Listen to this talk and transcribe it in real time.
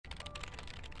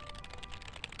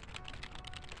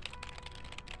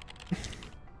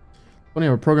Funny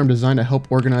how a program designed to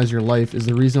help organize your life is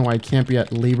the reason why I can't be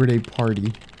at Labor Day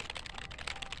party.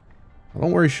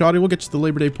 Don't worry, Shotty, we'll get you to the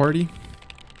Labor Day party.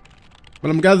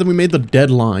 But I'm glad that we made the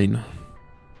deadline.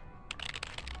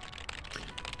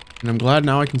 And I'm glad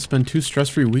now I can spend 2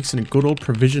 stress-free weeks in a good old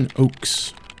Providence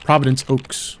Oaks.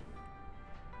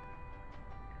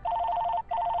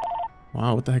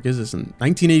 Wow, what the heck is this? In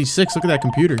 1986, look at that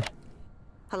computer.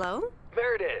 Hello?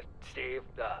 Meredith, Steve,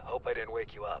 hope I didn't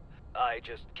wake you up. I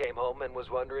just came home and was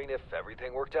wondering if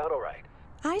everything worked out all right.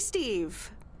 Hi,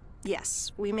 Steve.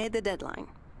 Yes, we made the deadline.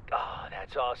 Oh,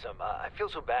 that's awesome. I feel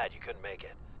so bad you couldn't make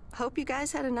it. Hope you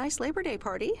guys had a nice Labor Day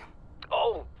party.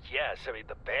 Oh, yes. I mean,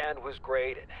 the band was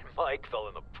great, and Mike fell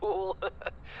in the pool.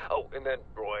 Oh, and then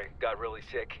Roy got really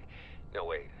sick. No,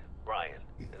 wait, Ryan.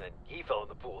 And then he fell in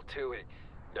the pool, too.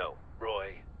 No,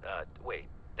 Roy. Wait.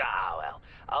 Well,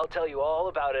 I'll tell you all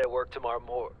about it at work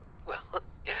tomorrow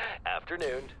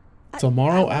afternoon.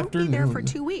 Tomorrow I won't be there afternoon. for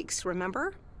 2 weeks,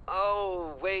 remember?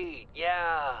 Oh, wait,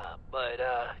 yeah. But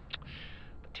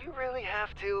do you really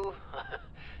have to?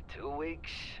 2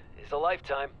 weeks is a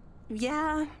lifetime.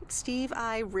 Yeah, Steve,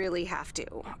 I really have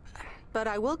to. But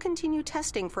I will continue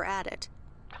testing for Addit.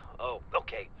 Oh,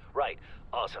 okay. Right.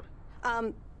 Awesome.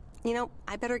 You know,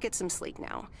 I better get some sleep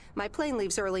now. My plane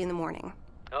leaves early in the morning.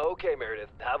 Okay, Meredith.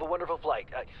 Have a wonderful flight.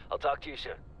 I'll talk to you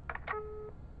soon.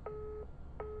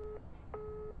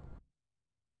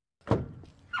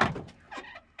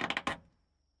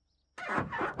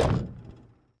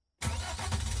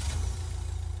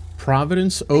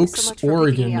 Providence Thanks Oaks, so much for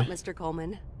picking me Oregon. up, Mr.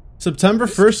 Coleman. September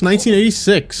 1st,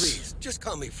 1986. Please, just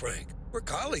call me Frank. We're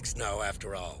colleagues now,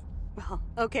 after all. Well,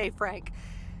 okay, Frank.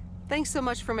 Thanks so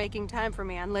much for making time for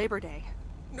me on Labor Day.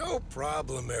 No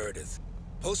problem, Meredith.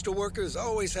 Postal workers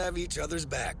always have each other's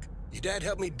back. Your dad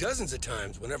helped me dozens of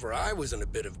times whenever I was in a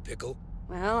bit of a pickle.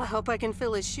 Well, I hope I can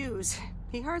fill his shoes.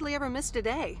 He hardly ever missed a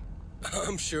day.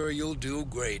 I'm sure you'll do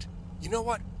great. You know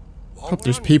what? Hope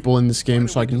there's people in this game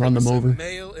so I can run them over.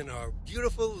 Mail in our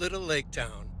beautiful little lake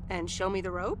town. And show me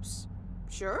the ropes?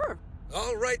 Sure.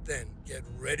 All right then, get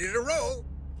ready to roll.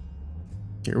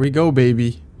 Here we go,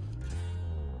 baby.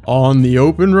 On the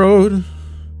open road.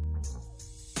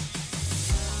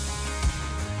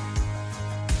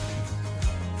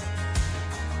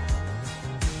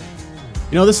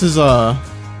 You know, this is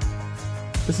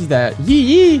that yee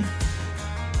yee.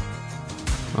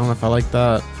 I don't know if I like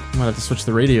that. I might have to switch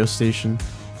the radio station.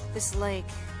 This lake,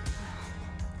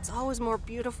 it's always more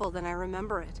beautiful than I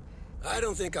remember it. I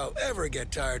don't think I'll ever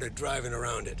get tired of driving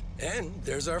around it. And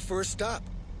there's our first stop.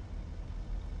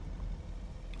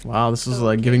 Wow, this is Okay,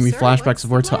 like giving me sir, flashbacks what's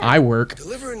of where the plan? I work.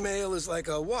 Delivering mail is like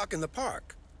a walk in the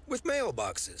park with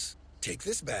mailboxes. Take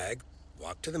this bag,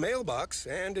 walk to the mailbox,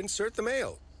 and insert the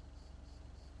mail.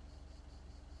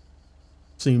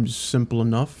 Seems simple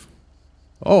enough.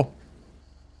 Oh.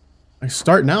 I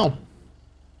start now.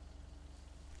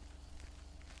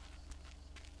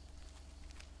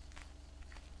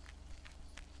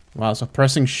 Wow, so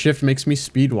pressing shift makes me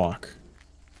speed walk.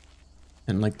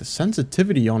 And like the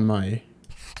sensitivity on my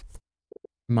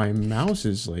mouse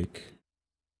is like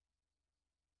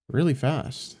really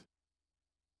fast.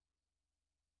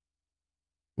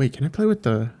 Wait, can I play with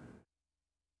the...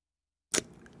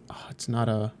 Oh, it's not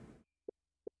a...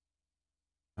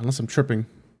 Unless I'm tripping.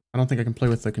 I don't think I can play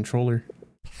with the controller.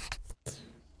 It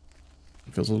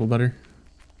feels a little better.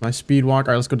 My speed walk.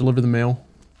 Alright, let's go deliver the mail.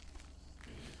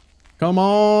 Come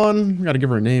on! We gotta give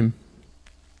her a name.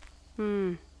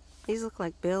 These look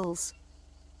like bills.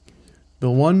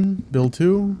 Bill 1, Bill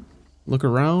 2. Look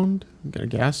around. We got a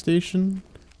gas station.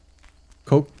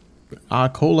 Coke.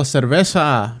 Cola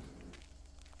cerveza.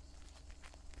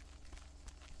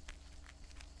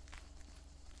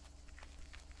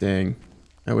 Dang.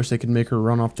 I wish they could make her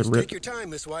run off the Just rip. take your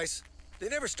time, Miss Weiss. They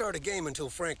never start a game until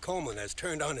Frank Coleman has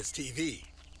turned on his TV.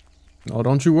 Oh,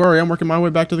 don't you worry. I'm working my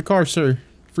way back to the car, sir.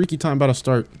 Freaky time about to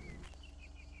start.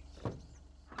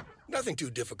 Nothing too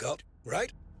difficult,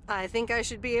 right? I think I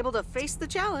should be able to face the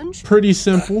challenge. Pretty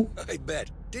simple. I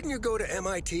bet. Didn't you go to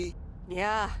MIT?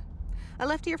 Yeah. I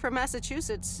left here from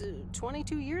Massachusetts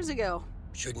 22 years ago.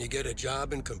 Shouldn't you get a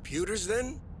job in computers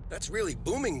then? That's really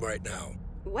booming right now.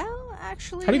 Well,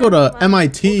 actually... How do you go to Hold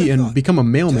MIT the and thought. become a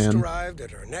Just mailman? arrived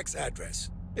at our next address.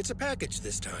 It's a package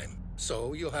this time,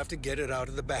 so you'll have to get it out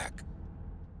of the back.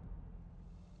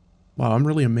 Wow, I'm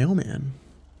really a mailman.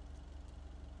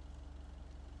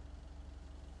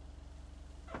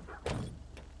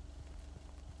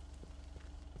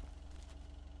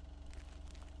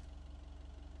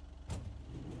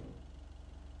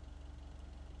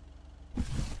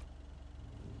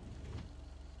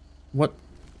 What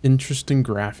interesting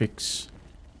graphics.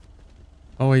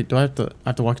 Oh wait, do I have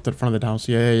to walk to the front of the house?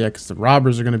 Yeah, because the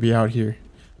robbers are gonna be out here.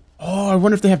 Oh, I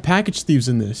wonder if they have package thieves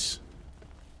in this.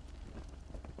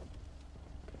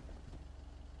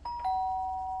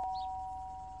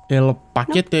 El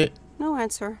paquete. Nope. No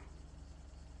answer.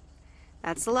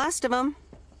 That's the last of them.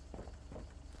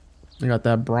 They got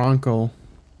that Bronco.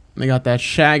 They got that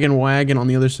shaggin' wagon on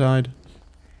the other side.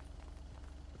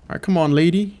 Alright, come on,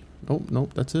 lady. Oh,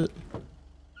 nope, that's it.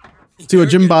 See what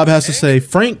Jim Bob has to say.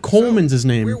 Frank Coleman's his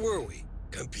name. Where were we?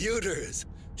 Computers.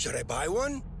 Should I buy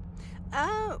one?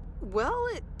 Well,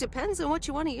 it depends on what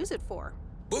you want to use it for.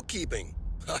 Bookkeeping.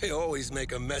 I always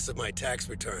make a mess of my tax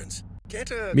returns. Can't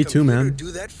a Me too, computer man.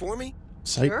 do that for me?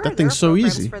 Psych, Sure, that thing's so there are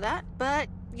programs easy. for that, but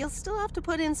you'll still have to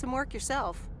put in some work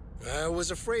yourself. I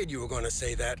was afraid you were going to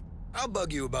say that. I'll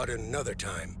bug you about it another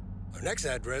time. Our next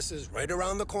address is right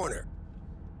around the corner.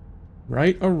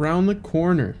 Right around the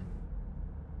corner.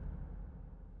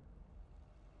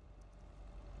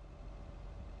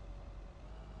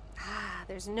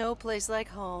 There's no place like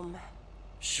home.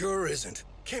 Sure isn't.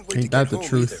 Can't wait Ain't to that get the home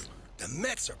truth? either. The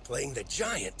Mets are playing the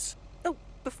Giants. Oh,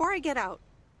 before I get out,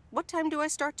 what time do I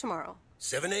start tomorrow?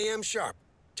 7 a.m. sharp.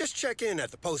 Just check in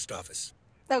at the post office.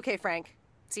 Okay, Frank.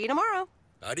 See you tomorrow.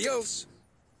 Adios.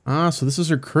 Ah, so this is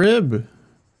her crib.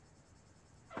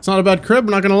 It's not a bad crib,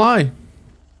 I'm not gonna lie.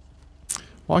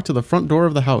 Walk to the front door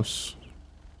of the house.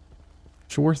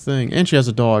 Sure thing. And she has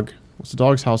a dog. What's the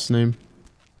dog's house name?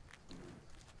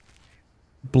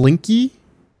 Blinky?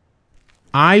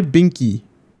 Binky.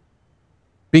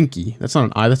 Binky. That's not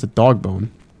an eye, that's a dog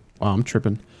bone. Wow, I'm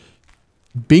tripping.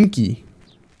 Binky.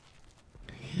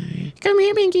 Come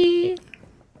here, Binky.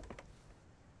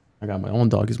 I got my own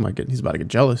dog. He's about to get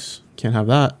jealous. Can't have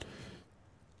that.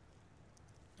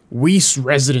 Weiss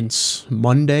residence,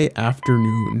 Monday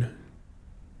afternoon.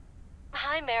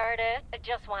 Hi, Meredith. I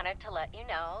just wanted to let you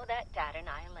know that Dad and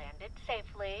I landed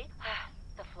safely.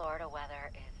 The Florida weather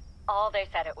is all they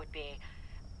said it would be.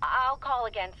 I'll call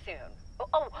again soon.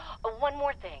 One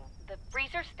more thing. The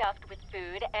freezer's stuffed with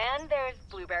food, and there's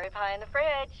blueberry pie in the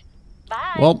fridge.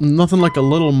 Bye. Well, nothing like a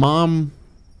little mom.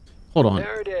 Hold on.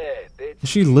 Meredith, Is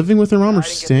she living with her mom or I didn't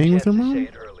get the staying with her chance to mom? say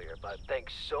it earlier, but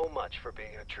thanks so much for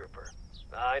being a trooper.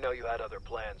 I know you had other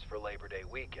plans for Labor Day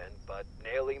weekend, but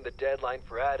nailing the deadline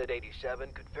for Added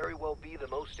 87 could very well be the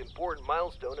most important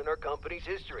milestone in our company's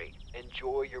history.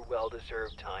 Enjoy your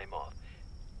well-deserved time off.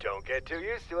 Don't get too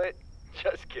used to it.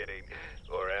 Just kidding.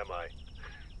 Or am I?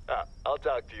 I'll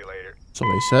talk to you later. So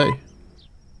they say.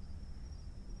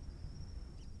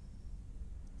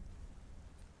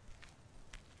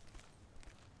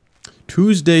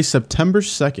 Tuesday, September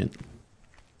 2nd.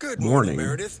 Good Morning. morning,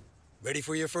 Meredith. Ready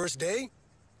for your first day?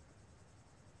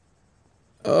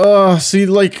 See,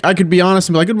 like, I could be honest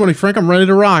and be like, good morning, Frank, I'm ready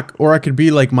to rock. Or I could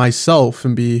be like myself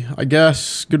and be, I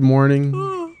guess, good morning.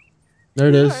 There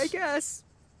it is. I guess.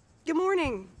 Good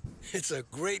morning. It's a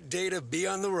great day to be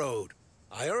on the road.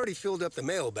 I already filled up the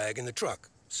mailbag in the truck,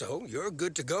 so you're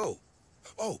good to go.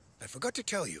 Oh, I forgot to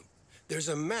tell you. There's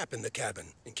a map in the cabin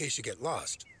in case you get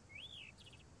lost.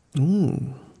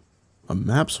 Ooh. A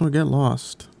map so I get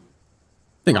lost.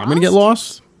 Think I'm gonna get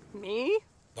lost? Me?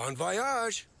 Bon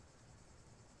voyage.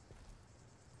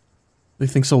 They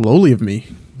think so lowly of me.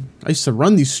 I used to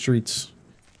run these streets.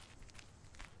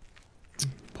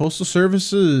 Postal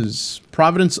Services.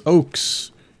 Providence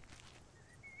Oaks.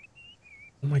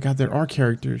 Oh my god, there are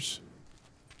characters.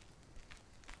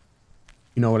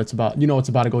 You know what it's about. You know what's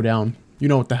about to go down. You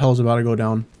know what the hell's about to go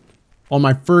down. On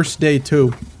my first day,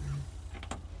 too.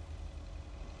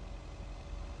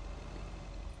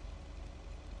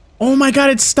 Oh my god,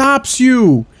 it stops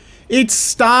you! It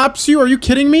stops you? Are you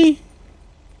kidding me?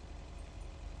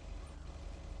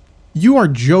 You are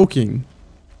joking.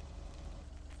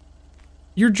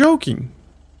 You're joking.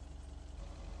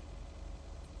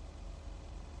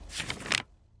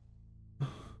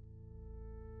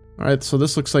 Alright, so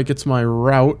this looks like it's my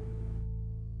route.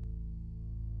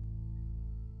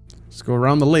 Let's go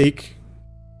around the lake.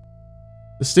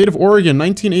 The state of Oregon,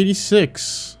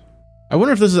 1986. I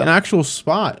wonder if this is an actual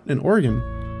spot in Oregon.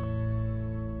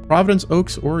 Providence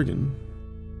Oaks, Oregon.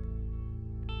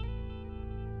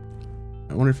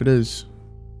 I wonder if it is.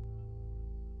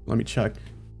 Let me check.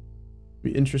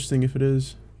 Be interesting if it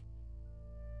is.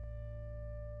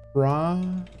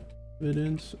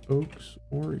 Providence Oaks,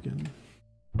 Oregon.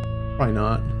 Probably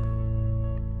not.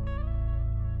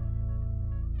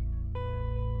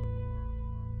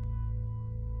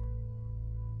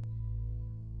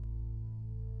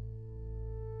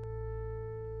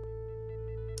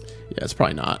 Yeah, it's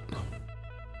probably not.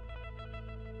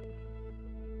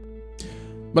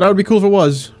 But that would be cool if it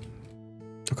was.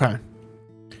 Okay.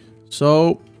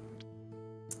 So,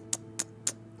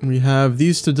 We have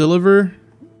these to deliver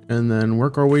and then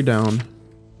work our way down.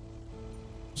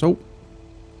 So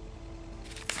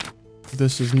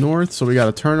this is north, so we got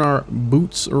to turn our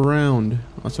boots around.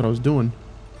 That's what I was doing.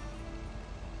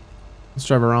 Let's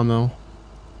drive around though.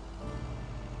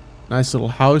 Nice little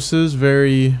houses,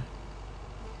 very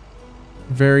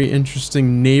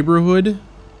interesting neighborhood.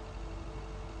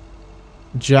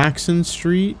 Jackson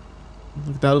Street.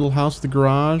 Look at that little house with the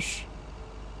garage.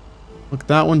 Look at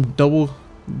that one, double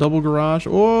garage.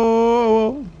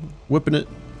 Oh, whipping it.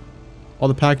 All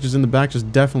the packages in the back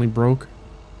just definitely broke.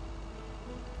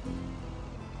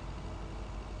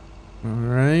 All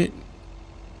right.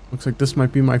 Looks like this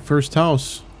might be my first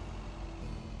house.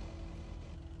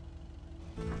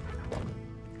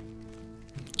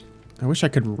 I wish I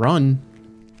could run.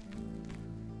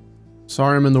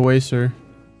 Sorry, I'm in the way, sir.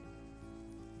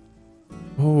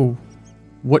 Oh,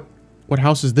 what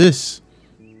house is this?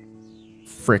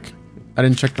 Frick. I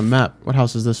didn't check the map. What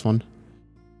house is this one?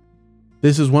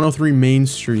 This is 103 Main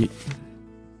Street.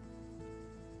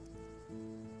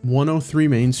 103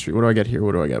 Main Street. What do I get here?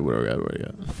 What do I get? What do I get? What do I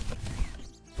get?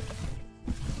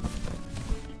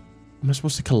 Am I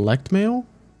supposed to collect mail?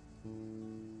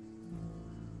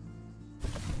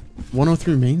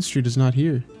 103 Main Street is not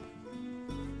here.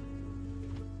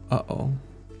 Uh-oh.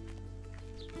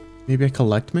 Maybe I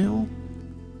collect mail?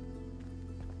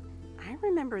 I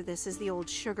remember this as the old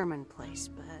Sugarman place,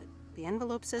 but the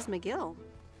envelope says McGill.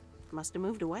 Must have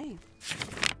moved away.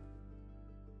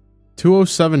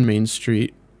 207 Main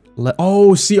Street.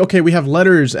 Oh, see, okay, we have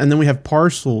letters and then we have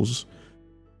parcels.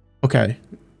 Okay.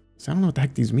 So I don't know what the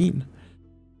heck these mean.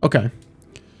 Okay.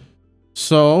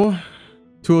 So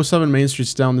 207 Main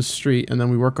Street's down the street and then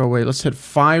we work our way. Let's hit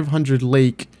 500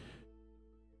 Lake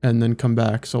and then come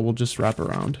back. So we'll just wrap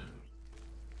around.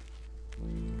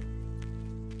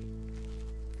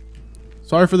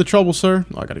 Sorry for the trouble, sir.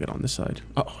 Oh, I gotta get on this side.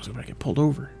 Uh-oh, so I get pulled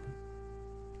over.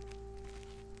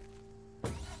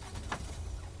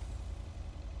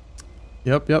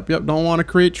 Yep. Don't want to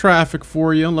create traffic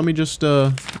for you. Let me just,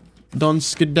 done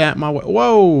skedat my way.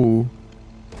 Whoa!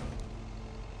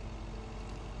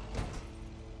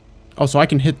 Oh, so I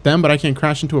can hit them, but I can't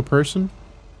crash into a person?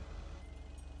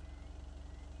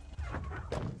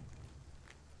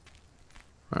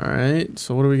 Alright,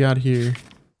 so what do we got here?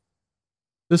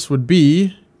 This would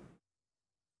be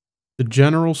the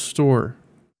general store.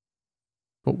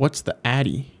 But what's the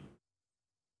Addy?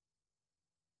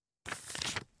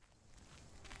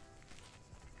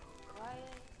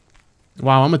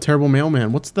 Wow, I'm a terrible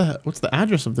mailman. What's the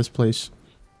address of this place?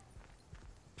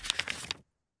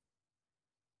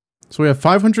 So we have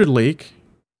 500 Lake,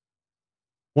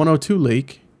 102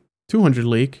 Lake, 200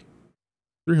 Lake,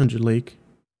 300 Lake.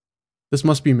 This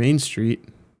must be Main Street.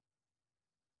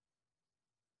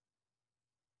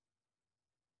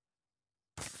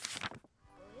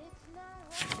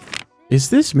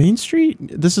 Is this Main Street?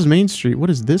 This is Main Street.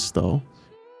 What is this though?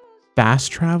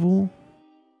 Fast travel?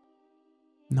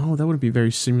 No, that wouldn't be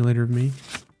very simulator of me.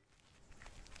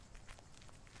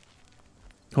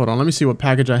 Hold on, let me see what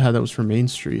package I had that was for Main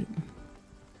Street.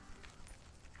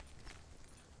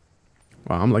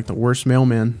 Wow, I'm like the worst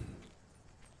mailman.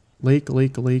 Lake.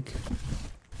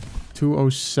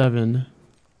 207.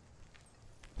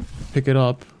 Pick it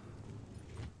up.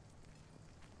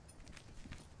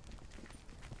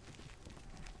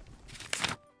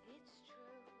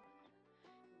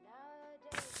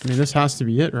 I mean, this has to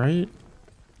be it, right?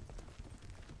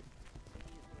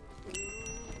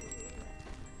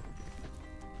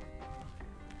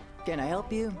 Can I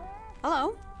help you?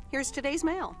 Hello, here's today's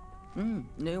mail.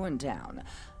 New in town.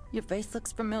 Your face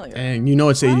looks familiar. Dang, you know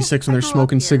it's 86 when they're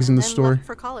smoking cigs in the store.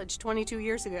 For college 22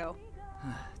 years ago.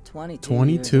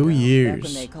 22 years. Back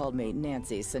when they called me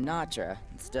Nancy Sinatra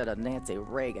instead of Nancy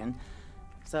Reagan.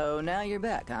 So now you're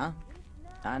back, huh?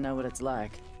 I know what it's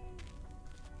like.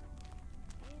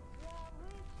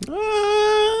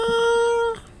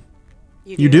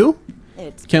 You do?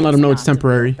 Can't let them know it's not to feel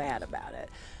temporary. bad about it.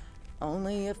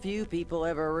 Only a few people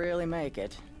ever really make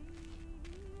it.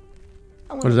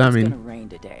 What does that mean? It's gonna rain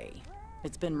today.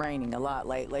 It's been raining a lot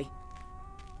lately.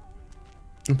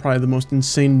 I'm probably the most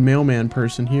insane mailman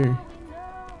person here.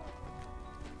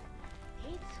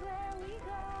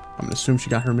 I'm gonna assume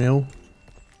she got her mail.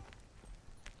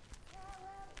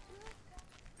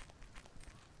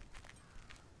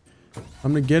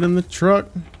 I'm gonna get in the truck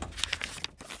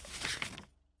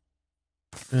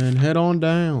and head on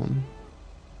down.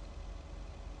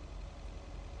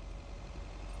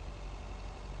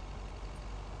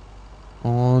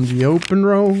 On the open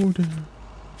road.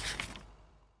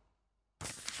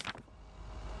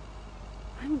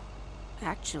 I'm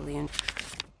actually in.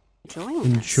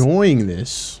 Enjoying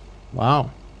this.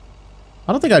 Wow.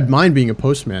 I don't think I'd mind being a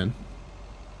postman,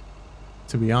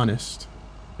 to be honest.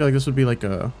 I feel like this would be like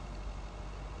a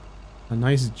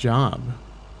nice job.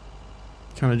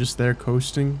 Kind of just there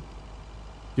coasting.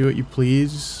 Do what you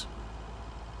please.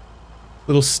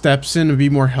 Little steps in to be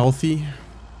more healthy.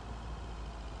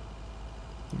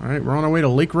 Alright, we're on our way to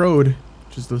Lake Road,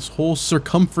 which is this whole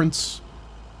circumference.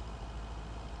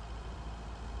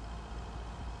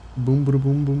 Boom, boom,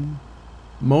 boom, boom.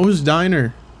 Moe's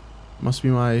Diner. Must be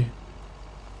my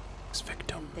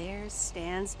victim. There's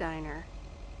Stan's Diner.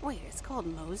 Wait, it's called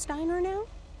Moe's Diner now?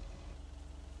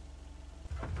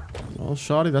 Well,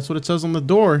 shawty, that's what it says on the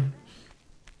door.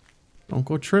 Don't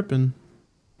go tripping.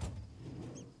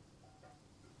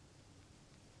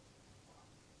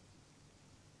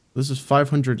 This is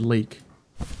 500 Lake.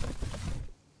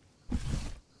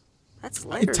 That's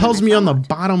lighter. It tells than I me on the thought.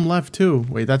 bottom left too.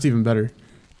 Wait, that's even better.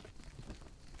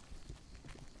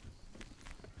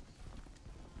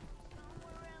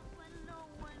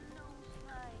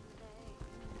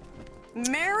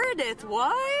 Meredith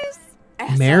Weiss?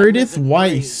 Meredith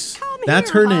Weiss.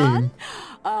 That's her name.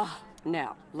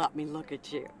 Now, let me look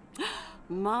at you.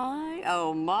 My,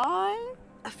 oh my.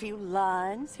 A few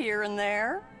lines here and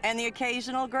there, and the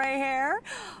occasional gray hair.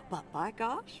 But by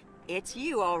gosh, it's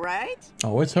you, all right?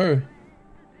 Oh, it's her.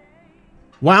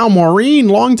 Wow, Maureen,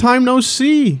 long time no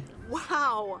see.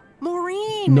 Wow,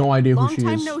 Maureen. No idea who Long she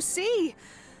time is. no see.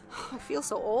 I feel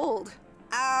so old.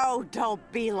 Oh, don't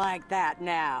be like that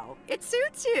now. It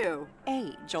suits you.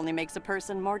 Age only makes a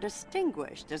person more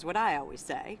distinguished, is what I always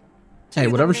say. Hey, To the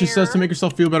whatever she says to mirror. make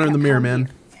herself feel better in the Now mirror, come man.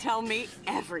 here. Tell me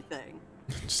everything.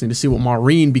 Just need to see what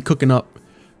Maureen be cooking up.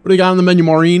 What do you got on the menu,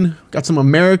 Maureen? Got some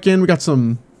American. We got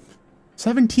some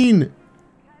 17.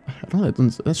 I don't know.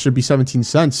 That should be 17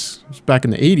 cents. It's back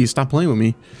in the 80s. Stop playing with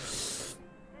me.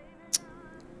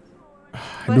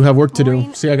 I do have work to do.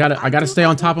 Maureen, See, I gotta stay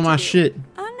on top of my shit.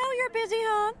 I know you're busy,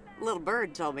 hon. Little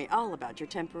Bird told me all about your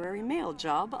temporary mail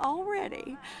job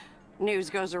already. News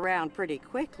goes around pretty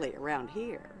quickly around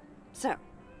here. So,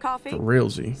 coffee? For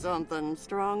realsy. Something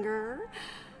stronger?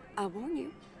 I warn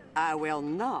you, I will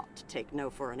not take no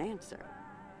for an answer.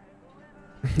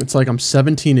 It's like I'm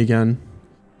 17 again.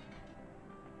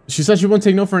 She said she wouldn't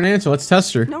take no for an answer. Let's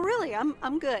test her. No, really,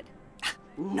 I'm good.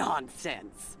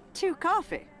 Nonsense. 2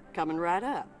 coffee, coming right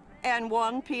up. And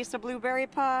 1 piece of blueberry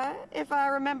pie, if I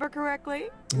remember correctly.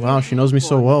 Wow, she knows me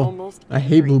so One well. almost I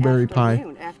hate every blueberry pie.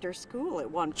 afternoon after school at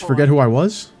one Did you forget who point. I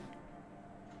was?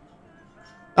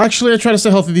 Actually, I try to stay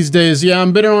healthy these days. Yeah,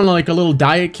 I'm been on like a little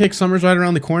diet kick. Summer's right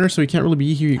around the corner, so you can't really be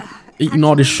eating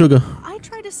all this sugar. I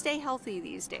try to stay healthy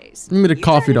these days. Give me the You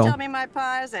coffee, trying to though. Tell me my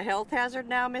pie is a health hazard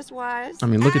now, Miss Wise. I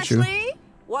mean, look at you. Ashley,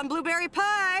 1 blueberry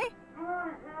pie.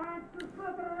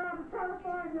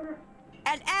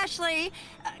 And Ashley,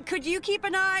 could you keep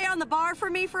an eye on the bar for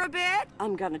me for a bit?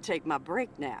 I'm gonna take my break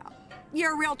now.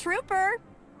 You're a real trooper.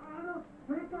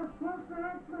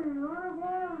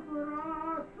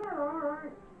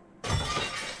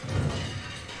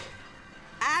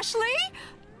 Ashley?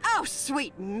 Oh,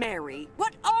 sweet Mary,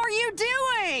 what are you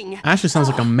doing? Ashley sounds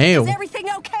like a male. Is everything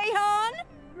okay, hon?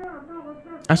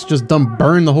 Ashley just done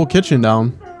burned the whole kitchen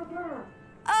down.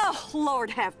 Oh,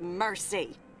 Lord have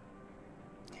mercy.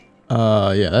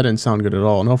 Yeah, that didn't sound good at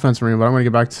all. No offense, Marine, but I'm gonna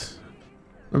get back to...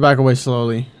 I'm gonna back away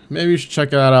slowly. Maybe you should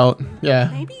check that out. Yeah.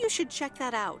 Maybe you should check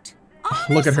that out.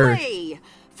 Look at her. Honestly,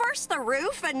 first the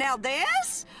roof and now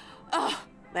this? Ugh,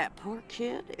 that poor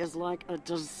kid is like a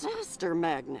disaster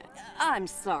magnet. I'm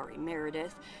sorry,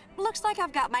 Meredith. Looks like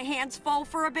I've got my hands full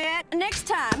for a bit. Next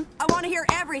time, I want to hear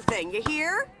everything, you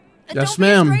hear? Yes, Don't be a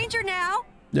ma'am. stranger now.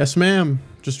 Yes, ma'am.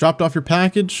 Just dropped off your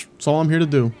package. That's all I'm here to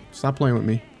do. Stop playing with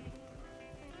me.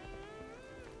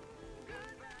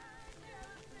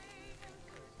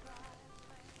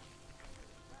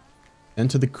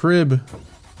 Into the crib.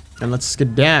 And let's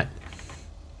skedat.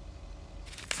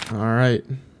 Alright.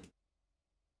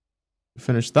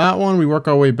 Finish that one. We work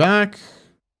our way back.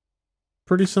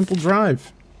 Pretty simple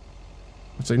drive.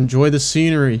 Let's enjoy the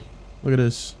scenery. Look at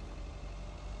this.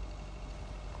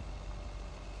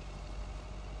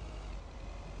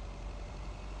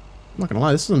 I'm not gonna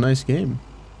lie, this is a nice game.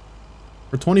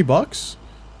 For 20 bucks?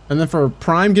 And then for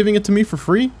Prime giving it to me for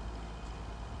free?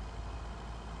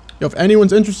 Yo, if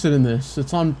anyone's interested in this,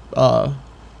 it's on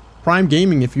Prime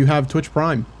Gaming if you have Twitch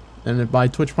Prime. And by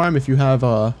Twitch Prime if you have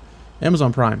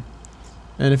Amazon Prime.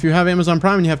 And if you have Amazon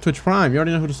Prime and you have Twitch Prime, you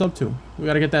already know who to sub to. We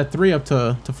gotta get that 3 up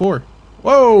to 4.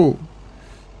 Whoa!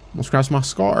 Almost scratched my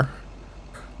scar.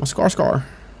 My scar.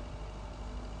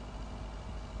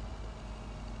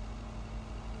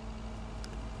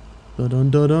 Dun dun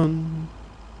dun dun.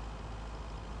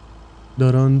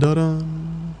 Dun dun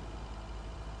dun.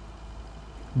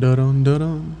 Dun dun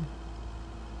dun.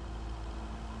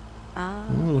 Oh,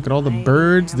 look at all the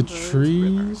birds, the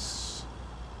trees.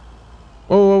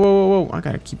 Whoa, whoa, whoa, whoa, whoa. I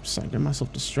gotta keep getting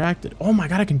myself distracted. Oh my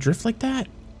god, I can drift like that?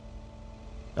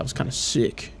 That was kind of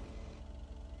sick.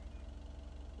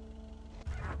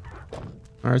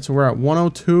 Alright, so we're at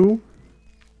 102.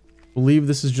 Believe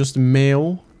this is just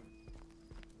mail.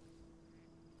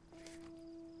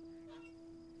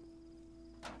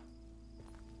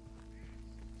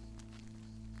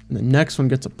 And the next one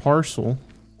gets a parcel.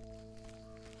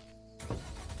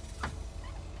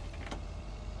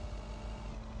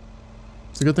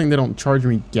 It's a good thing they don't charge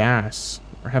me gas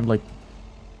or have like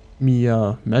me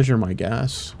measure my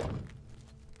gas.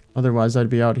 Otherwise I'd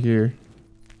be out here.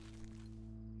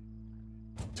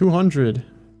 200.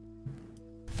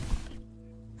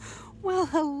 Well,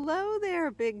 hello there,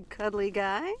 big cuddly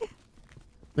guy.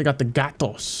 They got the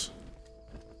gatos.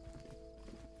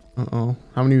 Uh-oh.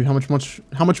 How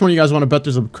much more you guys want to bet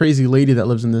there's a crazy lady that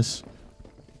lives in this?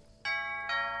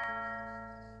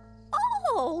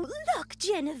 Oh, look,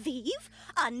 Genevieve.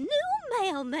 A new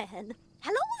mailman.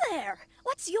 Hello there.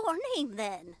 What's your name,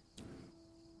 then?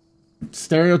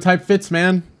 Stereotype fits,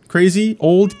 man. Crazy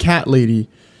old cat lady.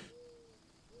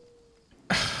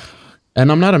 And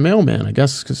I'm not a mailman, I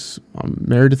guess, because I'm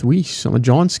Meredith Weiss. I'm a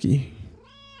Johnsky.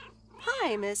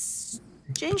 Hi, Miss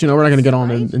Jenkins. But you know, we're not going to get on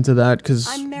right? into that, because...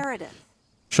 I'm Meredith.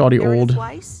 Shoddy Meredith old.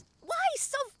 Weiss?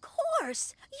 Weiss, of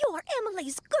course. You're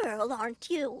Emily's girl, aren't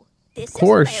you? This Of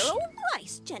course. is Meryl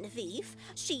Weiss, Genevieve.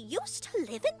 She used to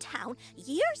live in town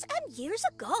years and years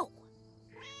ago.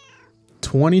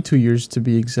 22 years to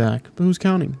be exact. But who's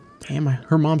counting? Damn,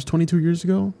 her mom's 22 years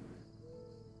ago?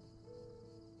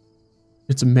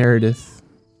 It's Meredith.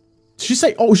 She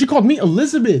say, oh, she called me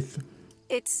Elizabeth.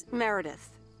 It's Meredith.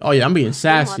 Oh yeah, I'm being I want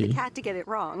sassy. the cat to get it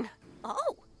wrong.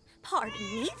 Oh, pardon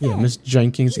me, then. Yeah, Miss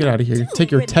Jenkins, get You out of here. do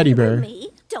Take your teddy remember bear. me,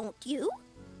 don't you?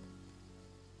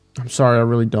 I'm sorry, I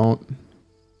really don't.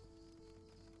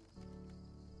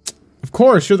 Of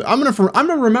course, I'm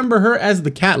gonna remember her as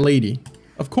the cat lady.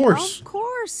 Of course. Of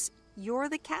course. You're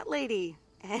the cat lady.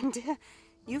 And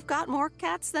you've got more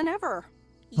cats than ever.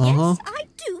 Yes, I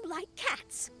do like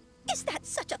cats. Is that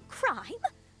such a crime?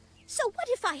 So what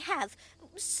if I have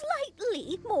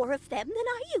slightly more of them than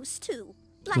I used to?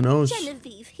 Like Who knows?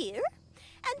 Genevieve here.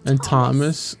 And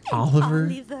Thomas, and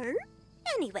Oliver.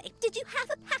 Anyway, did you have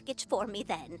a package for me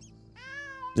then?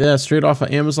 Yeah, straight off of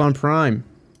Amazon Prime.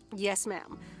 Yes,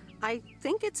 ma'am. I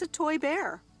think it's a toy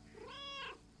bear.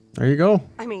 There you go.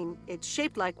 I mean, it's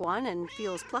shaped like one and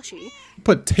feels plushy.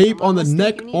 Put tape Some on of the us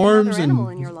neck, think you need another arms, animal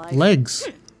in your and life. legs.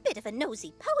 Bit of a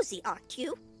nosy-posy, aren't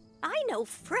you? I know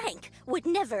Frank would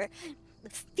never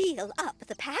feel up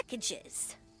the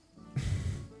packages.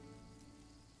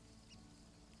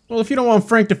 Well, if you don't want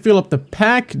Frank to fill up the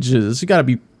packages, you gotta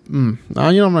be. You know,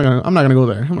 I'm not gonna go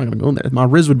there. I'm not gonna go there. My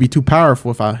Riz would be too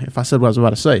powerful if I said what I was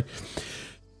about to say.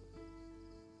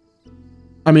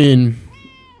 I mean,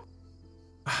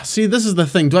 see, this is the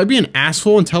thing. Do I be an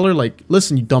asshole and tell her like,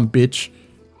 listen, you dumb bitch,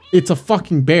 it's a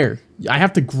fucking bear. I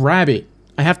have to grab it.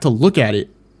 I have to look at it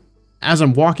as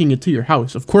I'm walking into your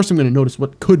house. Of course, I'm gonna notice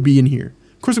what could be in here.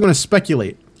 Of course, I'm gonna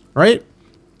speculate, right?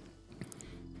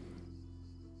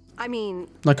 I mean,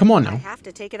 Like, come on I now. have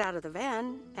to take it out of the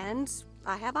van, and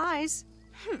I have eyes.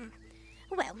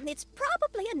 Well, it's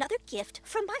probably another gift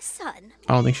from my son.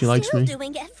 I don't think she likes Still me.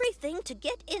 doing everything to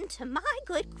get into my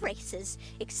good graces,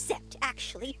 except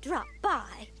actually drop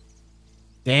by.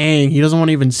 Dang, he doesn't want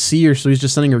to even see her, so he's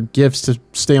just sending her gifts to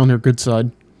stay on her good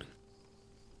side.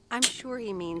 I'm sure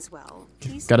he means well.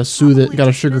 He's Gotta soothe it. probably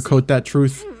Gotta just busy. sugarcoat that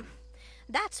truth.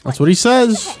 That's what he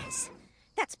says.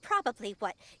 That's probably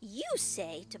what you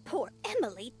say to poor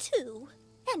Emily, too.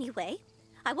 Anyway,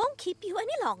 I won't keep you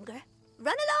any longer.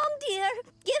 Run along, dear.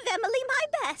 Give Emily my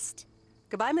best.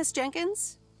 Goodbye, Miss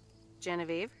Jenkins.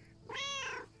 Genevieve.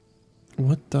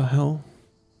 What the hell?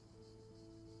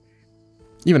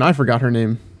 Even I forgot her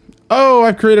name. Oh,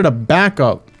 I've created a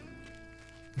backup.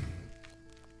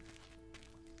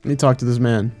 Let me talk to this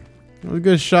man. Want a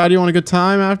good shot? You want a good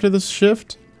time after this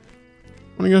shift?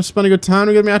 Want to go spend a good time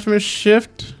to get me after this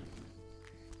shift?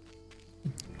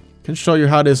 Can show you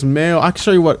how this mail. I can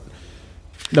show you what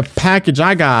the package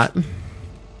I got.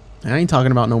 I ain't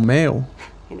talking about no mail.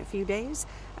 In a few days,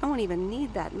 I won't even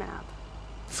need that map.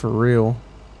 For real.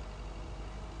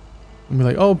 And be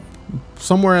like, oh,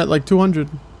 somewhere at like 200.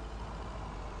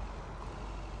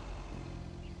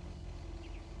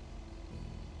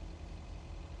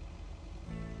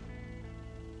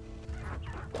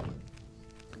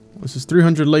 This is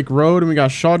 300 Lake Road, and we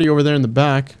got Shoddy over there in the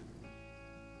back.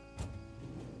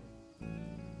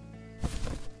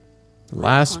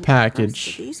 Last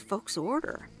package. These folks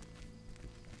order.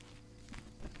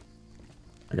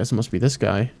 I guess it must be this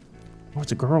guy. Oh,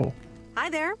 it's a girl. Hi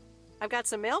there. I've got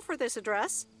some mail for this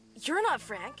address. You're not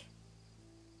Frank.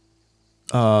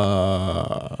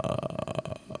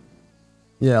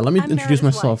 Yeah, let me I'm introduce Meredith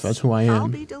myself Weiss. as who I I'll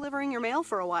am. be delivering your mail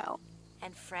for a while.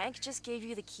 And Frank just gave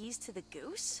you the keys to the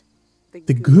goose?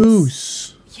 The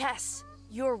goose. Yes,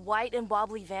 your white and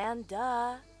wobbly van,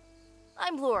 duh.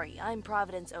 I'm Lori. I'm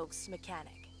Providence Oaks'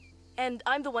 mechanic. And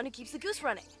I'm the one who keeps the goose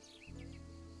running.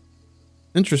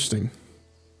 Interesting.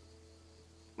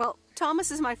 Well,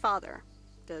 Thomas is my father.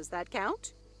 Does that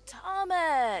count?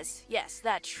 Thomas! Yes,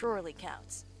 that surely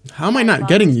counts. How am I not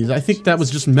getting these? I think that was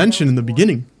just mentioned in the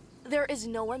beginning. There is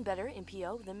no one better in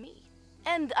PO than me.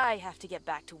 And I have to get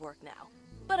back to work now.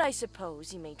 But I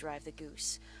suppose you may drive the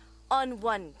goose. On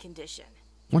one condition.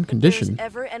 One condition? If there's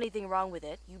ever anything wrong with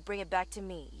it, you bring it back to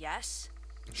me, yes?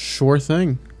 Sure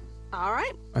thing. All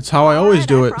right. That's how I always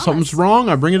do it. promise. Something's wrong,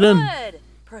 I bring it in. Good!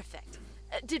 Perfect.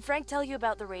 Did Frank tell you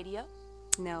about the radio?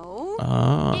 No.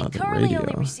 Ah, It the currently only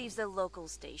radio. receives the local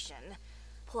station.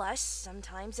 Plus,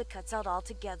 sometimes it cuts out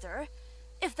altogether.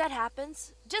 If that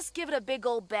happens, just give it a big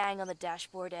old bang on the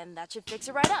dashboard and that should fix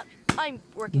it right up. I'm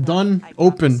working on Done, it, I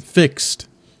open, promise. fixed.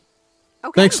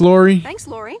 Okay. Thanks, Lori. Thanks,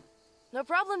 Lori. No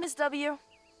problem, Miss W.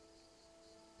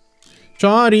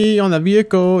 Shawty on the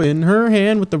vehicle in her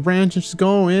hand with the branches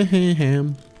going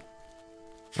ham.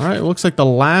 Alright, it looks like the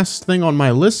last thing on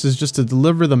my list is just to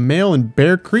deliver the mail in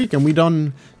Bear Creek, and we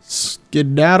done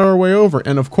skedaddle our way over.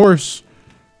 And of course,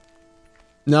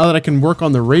 now that I can work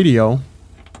on the radio,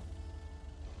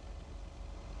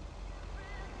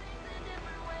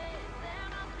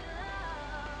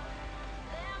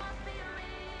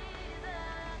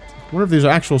 I wonder if these are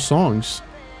actual songs.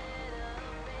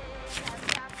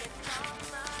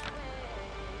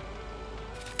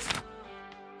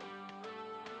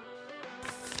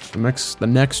 The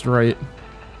next right.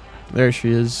 There she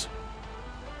is.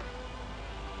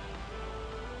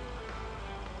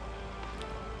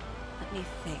 Let me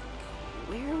think.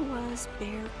 Where was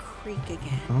Bear Creek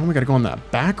again? Oh, we gotta go on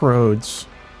that back roads.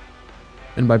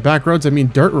 And by back roads, I mean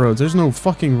dirt roads. There's no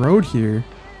fucking road here.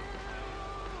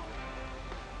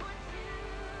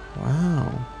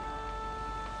 Wow.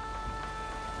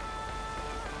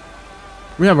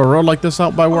 We have a road like this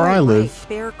out by where I live. Right.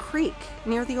 Bear Creek,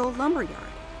 near the old lumber yard.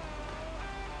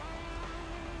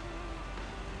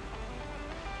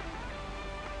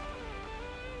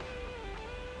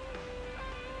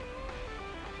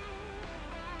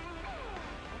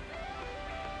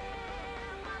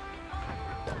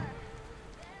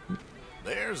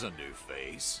 There's a new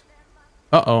face.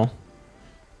 Uh-oh.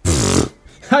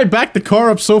 I backed the car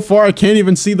up so far I can't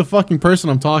even see the fucking person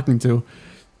I'm talking to.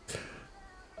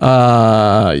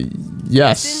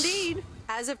 Yes. Indeed.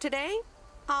 As of today,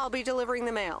 I'll be delivering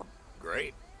the mail.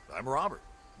 Great. I'm Robert.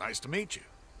 Nice to meet you.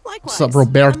 Likewise. What's up,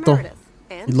 Roberto? I'm Meredith,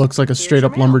 and He looks like a here's straight your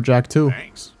up mail. lumberjack too.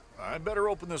 Thanks. I'd better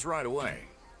open this right away.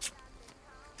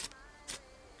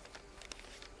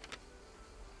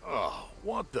 Oh,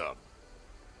 what the?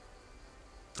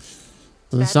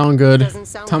 Doesn't sound good. doesn't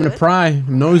sound Time to good. pry.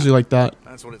 I'm nosy like that.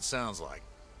 That's what it sounds like.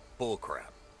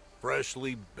 Bullcrap.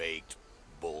 Freshly baked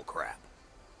bullcrap.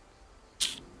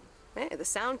 Hey, the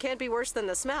sound can't be worse than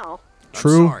the smell.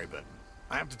 True. I'm sorry, but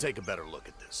I have to take a better look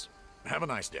at this. Have a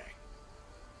nice day.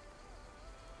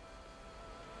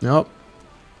 Yep.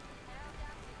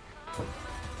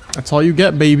 That's all you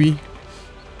get, baby.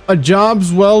 A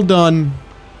job's well done.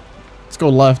 Let's go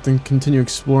left and continue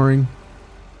exploring.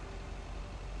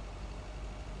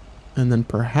 And then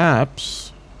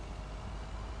perhaps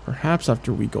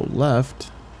after we go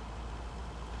left,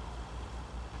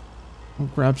 we'll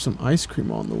grab some ice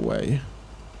cream on the way.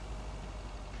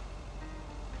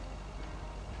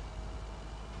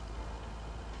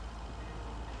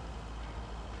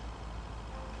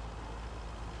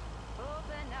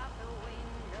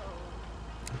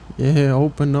 Yeah,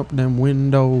 open up them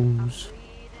windows.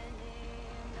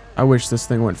 I wish this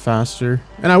thing went faster.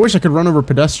 And I wish I could run over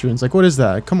pedestrians. Like, what is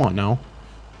that? Come on now.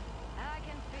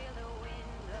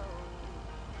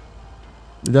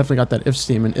 They definitely got that if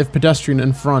statement. If pedestrian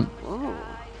in front, Oh,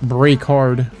 brake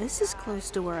hard. this is close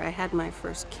to where I had my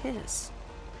first kiss.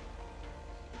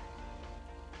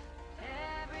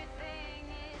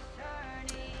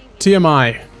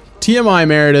 TMI. TMI,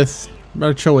 Meredith.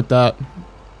 Better chill with that.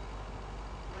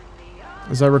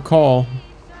 As I recall,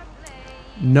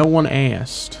 no one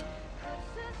asked.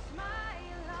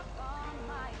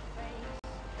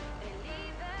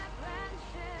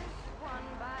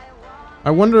 I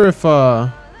wonder if,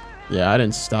 yeah, I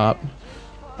didn't stop.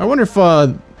 I wonder if,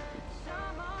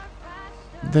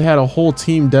 they had a whole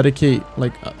team dedicate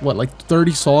like what, like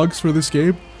 30 songs for this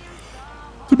game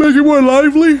to make it more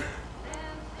lively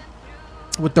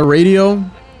with the radio.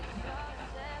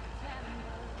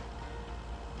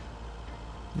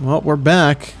 Well, we're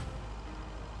back.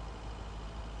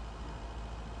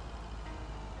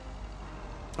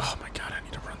 Oh my god, I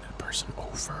need to run that person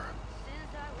over.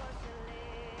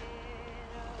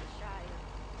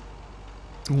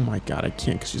 Oh my god, I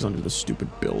can't because she's under the stupid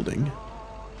building.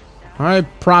 Alright,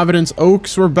 Providence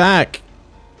Oaks, we're back.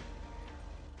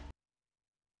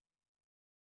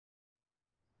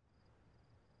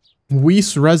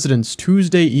 Weiss Residence,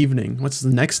 Tuesday evening. What's the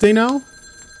next day now?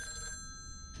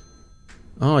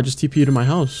 Oh, I just TP'd to my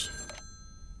house.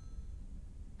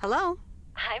 Hello?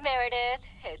 Hi, Meredith.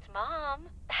 It's Mom.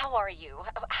 How are you?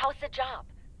 How's the job?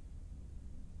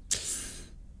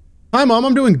 Hi, Mom.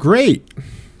 I'm doing great.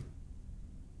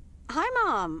 Hi,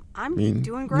 Mom. I'm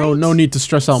doing great. No need to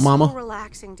stress out, Mama. It's so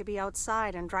relaxing to be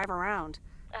outside and drive around.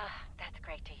 That's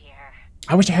great to hear.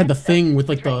 I wish I had the thing with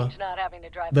like Not having to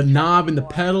drive the knob and the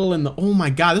pedal and the. Oh my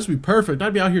god, this would be perfect.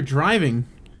 I'd be out here driving.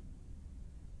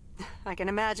 I can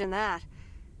imagine that.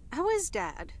 How is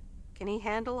Dad? Can he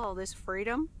handle all this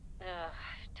freedom?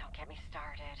 Don't get me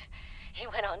started. He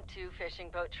went on 2 fishing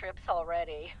boat trips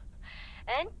already.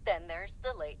 And then there's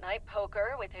the late night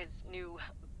poker with his new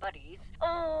buddies.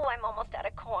 Oh, I'm almost out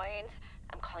of coins.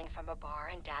 I'm calling from a bar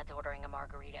and Dad's ordering a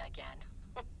margarita again.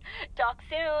 Talk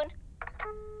soon.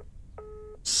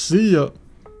 See ya.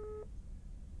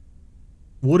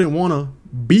 Wouldn't wanna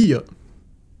be ya.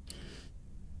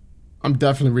 I'm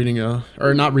definitely reading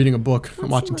not reading a book. I'm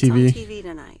watching TV. On TV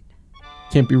tonight.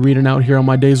 Can't be reading out here on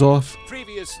my days off.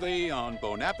 Previously on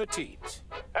Bon Appetit.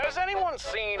 Has anyone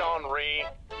seen Henri?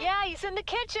 Yeah, he's in the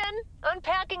kitchen,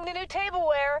 unpacking the new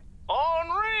tableware.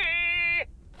 Henri!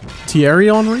 Thierry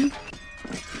Henry?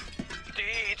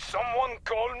 Did someone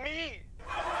call me?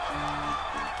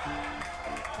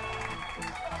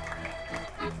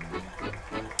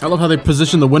 I love how they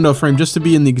position the window frame just to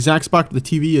be in the exact spot the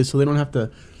TV is so they don't have to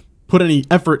put any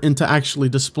effort into actually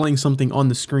displaying something on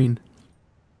the screen.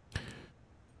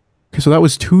 Okay, so that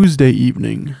was Tuesday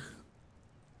evening.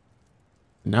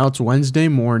 Now it's Wednesday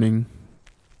morning.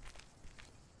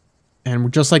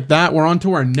 And just like that, we're on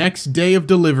to our next day of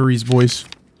deliveries, boys.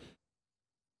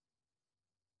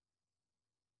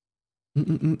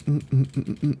 Gonna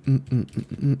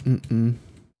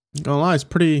lie, it's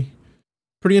pretty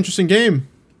interesting game.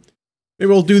 Maybe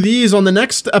we'll do these on the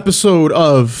next episode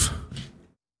of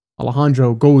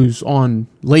Alejandro Goes on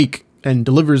Lake and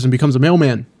delivers and becomes a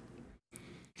mailman.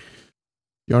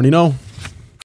 You already know.